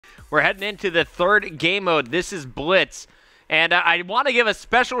We're heading into the third game mode. This is Blitz. And I want to give a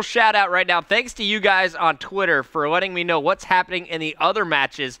special shout out right now. Thanks to you guys on Twitter for letting me know what's happening in the other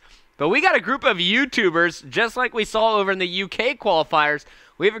matches. But we got a group of YouTubers, just like we saw over in the UK qualifiers.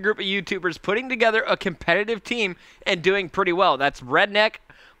 We have a group of YouTubers putting together a competitive team and doing pretty well. That's Redneck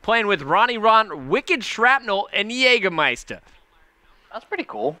playing with Ronnie Ron, Wicked Shrapnel, and Jägermeister. That's pretty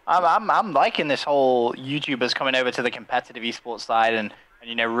cool. I'm liking this whole YouTubers coming over to the competitive esports side and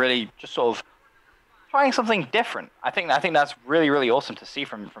you know, really just sort of trying something different. I think that's really awesome to see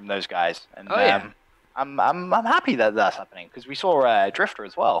from those guys. And I'm happy that that's happening because we saw Drifter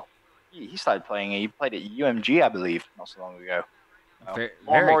as well. He started playing. He played at UMG, I believe, not so long ago.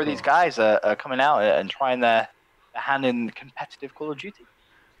 More and more of these guys are coming out and trying their hand in competitive Call of Duty.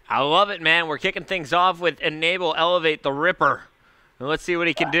 I love it, man. We're kicking things off with Enable Elevate the Ripper. Let's see what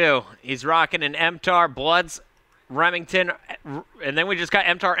he can do. He's rocking an MTAR, Bloods, Remington, and then we just got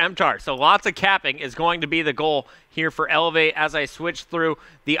MTAR. So lots of capping is going to be the goal here for Elevate. As I switch through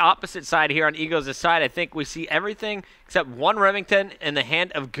the opposite side here on Eagles' side, I think we see everything except one Remington in the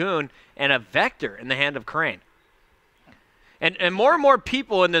hand of Goon and a Vector in the hand of Crane. And more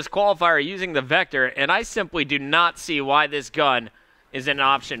people in this qualifier are using the Vector, and I simply do not see why this gun is an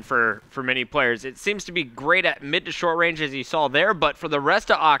option for many players. It seems to be great at mid to short range, as you saw there, but for the rest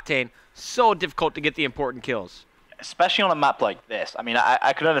of Octane, so difficult to get the important kills. Especially on a map like this. I mean,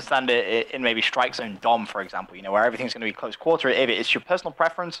 I could understand it in maybe Strike Zone Dom, for example, you know, where everything's going to be close quarter. If it's your personal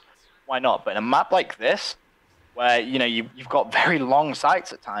preference, why not? But in a map like this, where, you know, you've got very long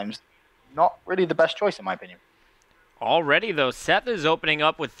sights at times, not really the best choice, in my opinion. Already, though, Seth is opening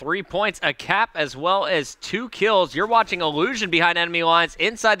up with 3 points, a cap, as well as 2 kills. You're watching Illusion behind enemy lines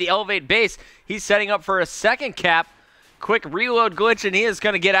inside the Elevate base. He's setting up for a second cap. Quick reload glitch, and he is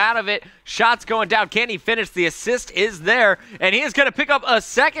going to get out of it. Shots going down. Can he finish? The assist is there, and he is going to pick up a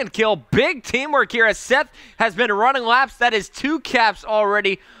second kill. Big teamwork here as Seth has been running laps. That is 2 caps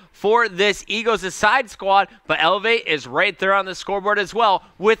already for this Egos Aside squad, but Elevate is right there on the scoreboard as well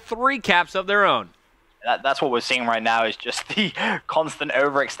with 3 caps of their own. That's what we're seeing right now is just the constant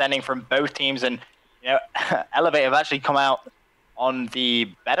overextending from both teams. And, you know, Elevate have actually come out on the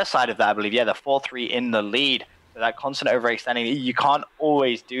better side of that, I believe. Yeah, the 4-3 in the lead. So that constant overextending, you can't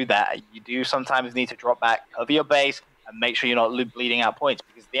always do that. You do sometimes need to drop back, cover your base, and make sure you're not bleeding out points.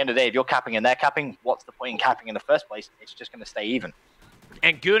 Because at the end of the day, if you're capping and they're capping, what's the point in capping in the first place? It's just going to stay even.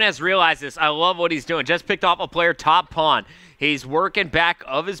 And Goon has realized this. I love what he's doing. Just picked off a player top pawn. He's working back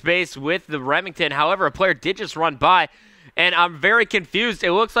of his base with the Remington. However, a player did just run by, and I'm very confused.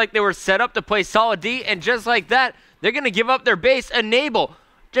 It looks like they were set up to play Solid D, and just like that, they're going to give up their base. Enable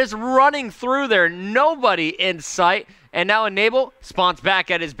just running through there. Nobody in sight. And now Enable spawns back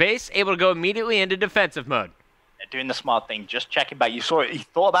at his base, able to go immediately into defensive mode. They're doing the smart thing, just checking back. You saw it. He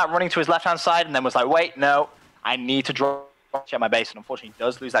thought about running to his left-hand side and then was like, wait, no, I need to drop check my base, and unfortunately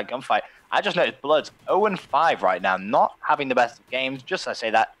does lose that gunfight. I just noticed Blood's 0-5 right now, not having the best of games. Just as I say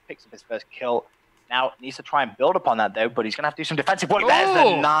that, picks up his first kill. Now needs to try and build upon that though, but he's going to have to do some defensive work. There's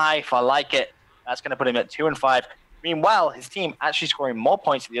the knife. I like it. That's going to put him at 2-5. Meanwhile, his team actually scoring more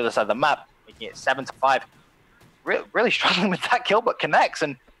points at the other side of the map, making it 7-5. Really struggling with that kill, but connects.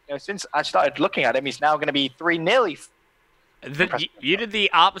 And you know, since I started looking at him, he's now going to be 3 nearly. You did the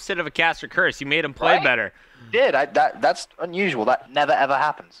opposite of a caster curse. You made him play better. Did. That's unusual. That never, ever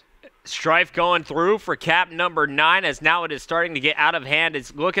happens. Strife going through for cap number 9 as now it is starting to get out of hand.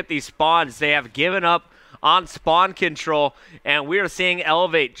 Look at these spawns. They have given up on spawn control, and we are seeing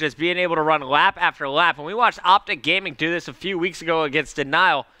Elevate just being able to run lap after lap. When we watched Optic Gaming do this a few weeks ago against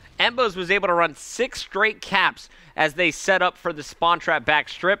Denial, Embos was able to run 6 straight caps as they set up for the spawn trap back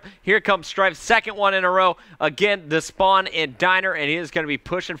strip. Here comes Strife's second one in a row. Again, the spawn in Diner, and he is going to be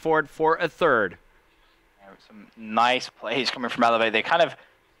pushing forward for a third. Some nice plays coming from Elevate. They kind of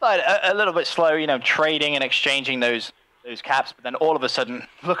started a little bit slow, you know, trading and exchanging those caps, but then all of a sudden,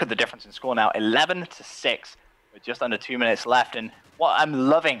 look at the difference in score now, 11-6 with just under 2 minutes left. And what I'm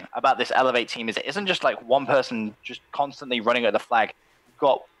loving about this Elevate team is it isn't just like one person just constantly running at the flag. You've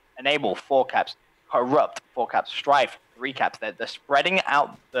got Enable, 4 caps, Corrupt, 4 caps, Strife, 3 caps. They're spreading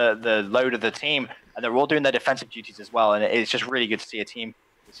out the load of the team, and they're all doing their defensive duties as well. And it's just really good to see a team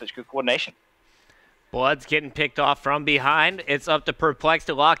with such good coordination. Blood's getting picked off from behind. It's up to Perplex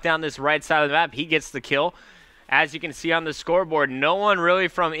to lock down this right side of the map. He gets the kill. As you can see on the scoreboard, no one really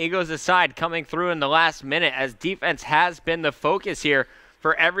from Egos' side coming through in the last minute, as defense has been the focus here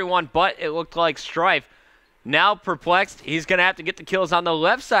for everyone, but it looked like Strife. Now Perplexed, he's going to have to get the kills on the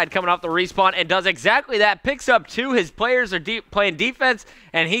left side coming off the respawn, and does exactly that. Picks up 2. His players are playing defense,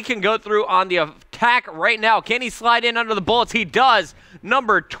 and he can go through on the attack attack right now. Can he slide in under the bullets? He does.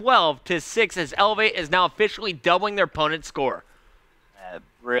 Number 12 to 6 as Elevate is now officially doubling their opponent's score.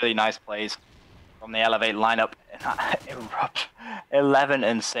 Really nice plays from the Elevate lineup. Erupt 11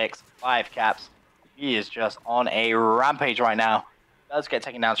 and 6, 5 caps. He is just on a rampage right now. Does get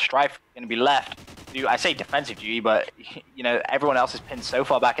taken down. Strife going to be left. I say defensive duty, but you know everyone else is pinned so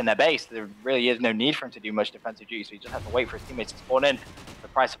far back in their base. There really is no need for him to do much defensive duty, so he just has to wait for his teammates to spawn in.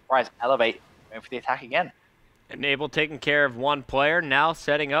 Surprise, surprise! Elevate going for the attack again. Enable taking care of one player. Now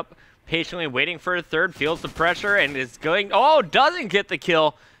setting up, patiently waiting for a third. Feels the pressure and is going. Oh, doesn't get the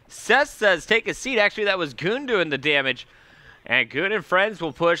kill. Seth says take a seat. Actually, that was Goon doing the damage. And Goon and friends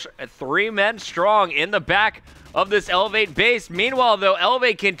will push 3 men strong in the back of this Elevate base. Meanwhile, though,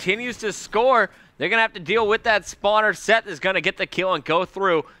 Elevate continues to score. They're going to have to deal with that spawner. Seth is going to get the kill and go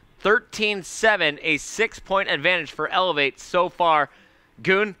through 13-7, a 6-point advantage for Elevate so far.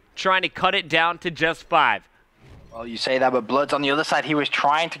 Goon trying to cut it down to just 5. Well, you say that, but Blood's on the other side. He was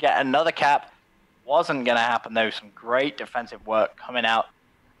trying to get another cap. Wasn't going to happen, though. Some great defensive work coming out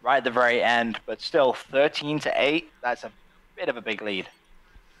right at the very end, but still 13-8. That's a bit of a big lead.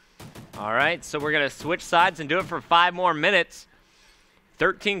 All right, so we're going to switch sides and do it for 5 more minutes.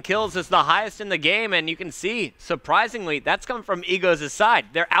 13 kills is the highest in the game, and you can see, surprisingly, that's coming from Egos' side.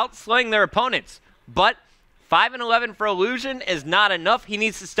 They're outslaying their opponents, but 5 and 11 for Illusion is not enough. He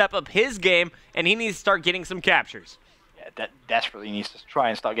needs to step up his game, and he needs to start getting some captures. Yeah, that desperately needs to try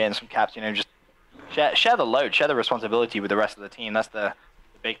and start getting some caps. You know, just share the load, share the responsibility with the rest of the team. That's the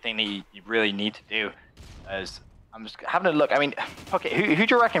big thing that you really need to do. As I'm just having a look. I mean, okay, who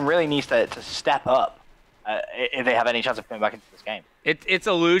do you reckon really needs to step up if they have any chance of coming back into this game? It's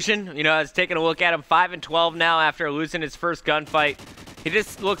Illusion. You know, I was taking a look at him, 5 and 12 now after losing his first gunfight. He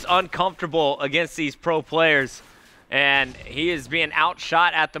just looks uncomfortable against these pro players, and he is being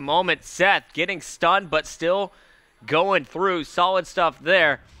outshot at the moment. Seth getting stunned, but still going through. Solid stuff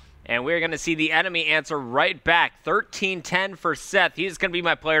there. And we're going to see the enemy answer right back. 13-10 for Seth. He's going to be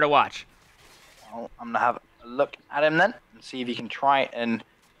my player to watch. Well, I'm going to have a look at him then and see if he can try and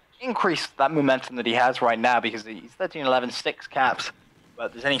increase that momentum that he has right now, because he's 13-11, 6 caps.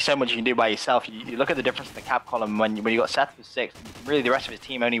 But there's only so much you can do by yourself. You look at the difference in the cap column when you got Seth with 6, really the rest of his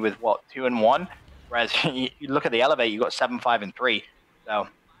team only with, what, 2 and 1? Whereas you look at the Elevate, you got 7, 5, and 3. So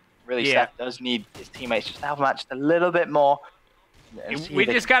really, yeah. Seth does need his teammates just to help him out just a little bit more. We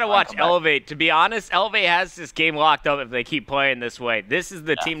just got to watch Elevate. To be honest, Elevate has this game locked up if they keep playing this way. This is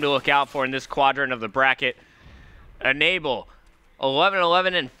the team to look out for in this quadrant of the bracket. Enable,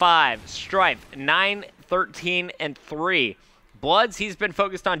 11-11 and 5. Strife, 9-13 and 3. Bloods, he's been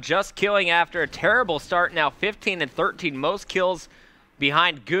focused on just killing after a terrible start. Now 15 and 13, most kills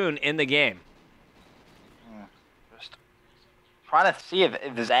behind Goon in the game. Just trying to see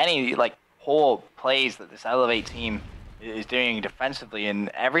if there's any like poor plays that this Elevate team is doing defensively, and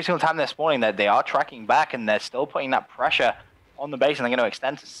every single time they're spawning that they are tracking back and they're still putting that pressure on the base, and they're going to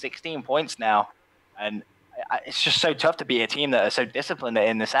extend to 16 points now. And it's just so tough to be a team that are so disciplined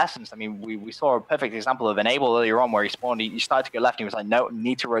in this essence. I mean, we saw a perfect example of Enable earlier on where he spawned. He started to go left and he was like, no,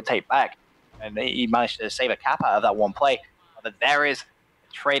 need to rotate back. And he managed to save a cap out of that one play. But there is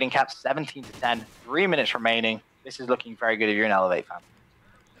a trading cap, 17-10, 3 minutes remaining. This is looking very good if you're an Elevate fan.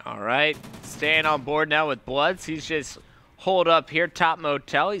 All right, staying on board now with Bloods. He's just holed up here, top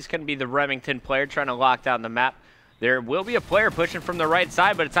motel. He's going to be the Remington player trying to lock down the map. There will be a player pushing from the right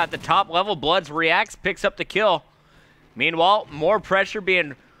side, but it's at the top level. Bloods reacts, picks up the kill. Meanwhile, more pressure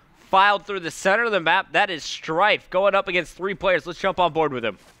being filed through the center of the map. That is Strife going up against 3 players. Let's jump on board with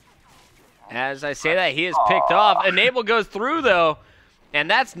him. As I say that, he is picked off. Enable goes through, though, and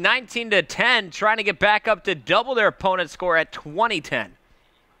that's 19-10, trying to get back up to double their opponent's score at 20-10.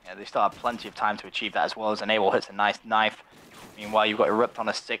 Yeah, they still have plenty of time to achieve that, as well as Enable hits a nice knife. Meanwhile, you've got Erupt on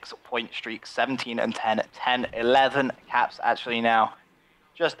a 6-point streak, 17 and 10, 10, 11 caps actually now.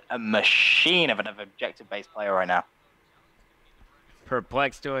 Just a machine of an objective-based player right now.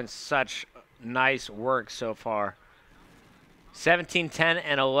 Perplex doing such nice work so far. 17, 10,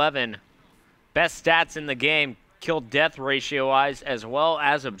 and 11. Best stats in the game, kill-death ratio-wise, as well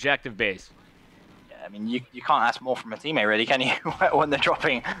as objective-based. Yeah, I mean, you can't ask more from a teammate, really, can you? When they're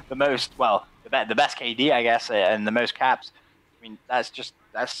dropping the most, well, the best KD, I guess, and the most caps. I mean,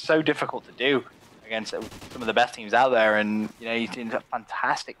 that's so difficult to do against some of the best teams out there, and you know, he's doing a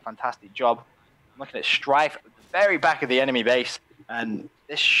fantastic job. I'm looking at Strife at the very back of the enemy base, and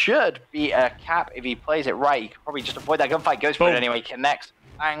this should be a cap if he plays it right. He can probably just avoid that gunfight, goes for it anyway, connects,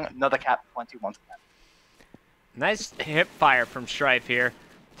 bang, another cap, 21 to 10. Nice hip fire from Strife here.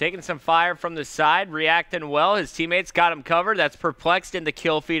 Taking some fire from the side, reacting well. His teammates got him covered. That's Perplexed in the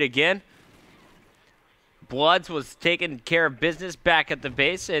kill feed again. Bloods was taking care of business back at the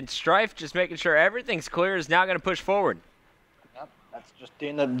base, and Strife just making sure everything's clear is now going to push forward. Yep, that's just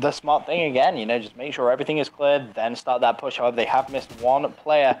doing the smart thing again, you know, just make sure everything is cleared, then start that push. However, they have missed one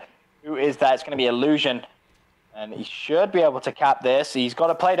player. Who is that? It's going to be Illusion, and he should be able to cap this. He's got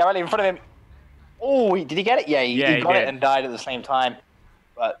to play directly in front of him. Oh, did he get it? Yeah, he got it and died at the same time.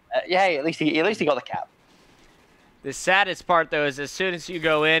 But yeah, at least he got the cap. The saddest part, though, is as soon as you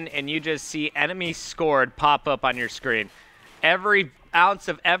go in and you just see enemy scored pop up on your screen. Every ounce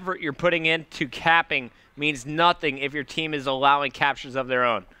of effort you're putting into capping means nothing if your team is allowing captures of their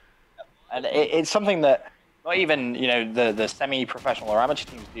own. And it's something that not even, you know, the semi-professional or amateur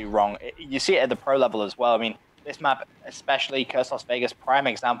teams do wrong. You see it at the pro level as well. I mean, this map, especially Curse Las Vegas, prime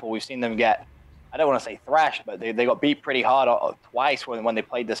example, we've seen them get, I don't want to say thrashed, but they got beat pretty hard twice when they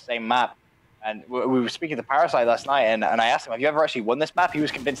played the same map. And we were speaking to Parasite last night, and I asked him, have you ever actually won this map? He was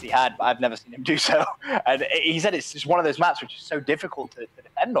convinced he had, but I've never seen him do so. And he said it's just one of those maps which is so difficult to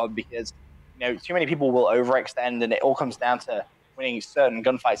defend on because, you know, too many people will overextend, and it all comes down to winning certain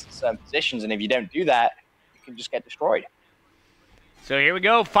gunfights in certain positions. And if you don't do that, you can just get destroyed. So here we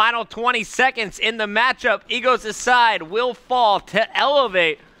go. Final 20 seconds in the matchup. Egos aside will fall to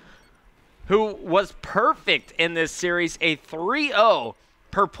Elevate, who was perfect in this series. A 3-0.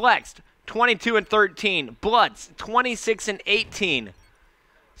 Perplexed, 22-13. Bloods, 26-18.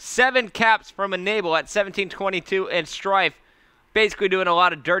 7 caps from Enable at 17-22. And Strife basically doing a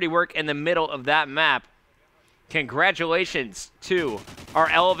lot of dirty work in the middle of that map. Congratulations to our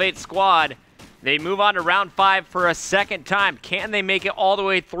Elevate squad. They move on to round 5 for a second time. Can they make it all the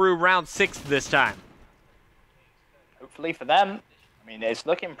way through round 6 this time? Hopefully for them. I mean, it's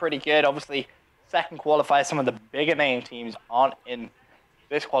looking pretty good. Obviously, second qualifier, some of the bigger name teams aren't in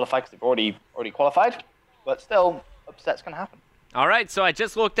this qualifier because they've already qualified. But still, upsets can happen. All right, so I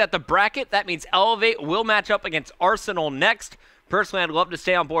just looked at the bracket. That means Elevate will match up against Arsenal next. Personally, I'd love to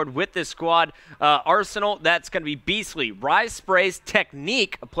stay on board with this squad. Arsenal, that's going to be Beastly. Rise Sprays,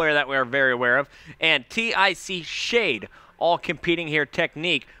 Technique, a player that we're very aware of, and TIC Shade, all competing here.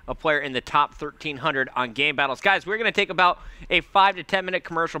 Technique, a player in the top 1,300 on Game Battles. Guys, we're going to take about a 5 to 10 minute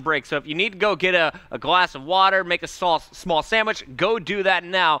commercial break. So if you need to go get a glass of water, make a small sandwich, go do that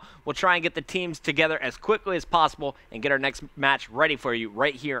now. We'll try and get the teams together as quickly as possible and get our next match ready for you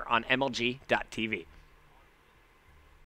right here on MLG.TV.